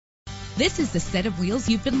This is the set of wheels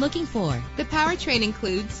you've been looking for. The powertrain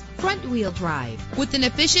includes front-wheel drive with an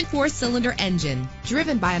efficient 4-cylinder engine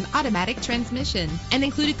driven by an automatic transmission. An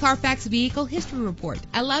included Carfax Vehicle History Report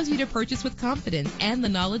allows you to purchase with confidence and the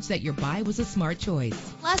knowledge that your buy was a smart choice.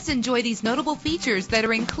 Plus, enjoy these notable features that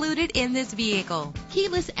are included in this vehicle: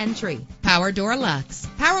 keyless entry, power door locks,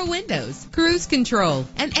 power windows, cruise control,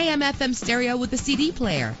 an AM/FM stereo with a CD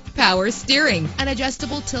player, power steering, an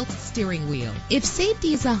adjustable tilt steering wheel. If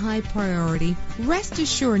safety is a high priority, rest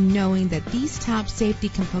assured knowing that these top safety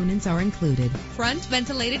components are included: front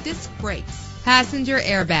ventilated disc brakes, passenger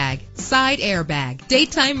airbag, side airbag,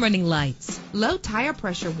 daytime running lights, low tire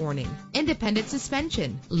pressure warning, independent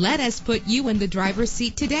suspension. Let us put you in the driver's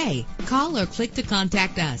seat today. Call or click to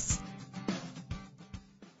contact us.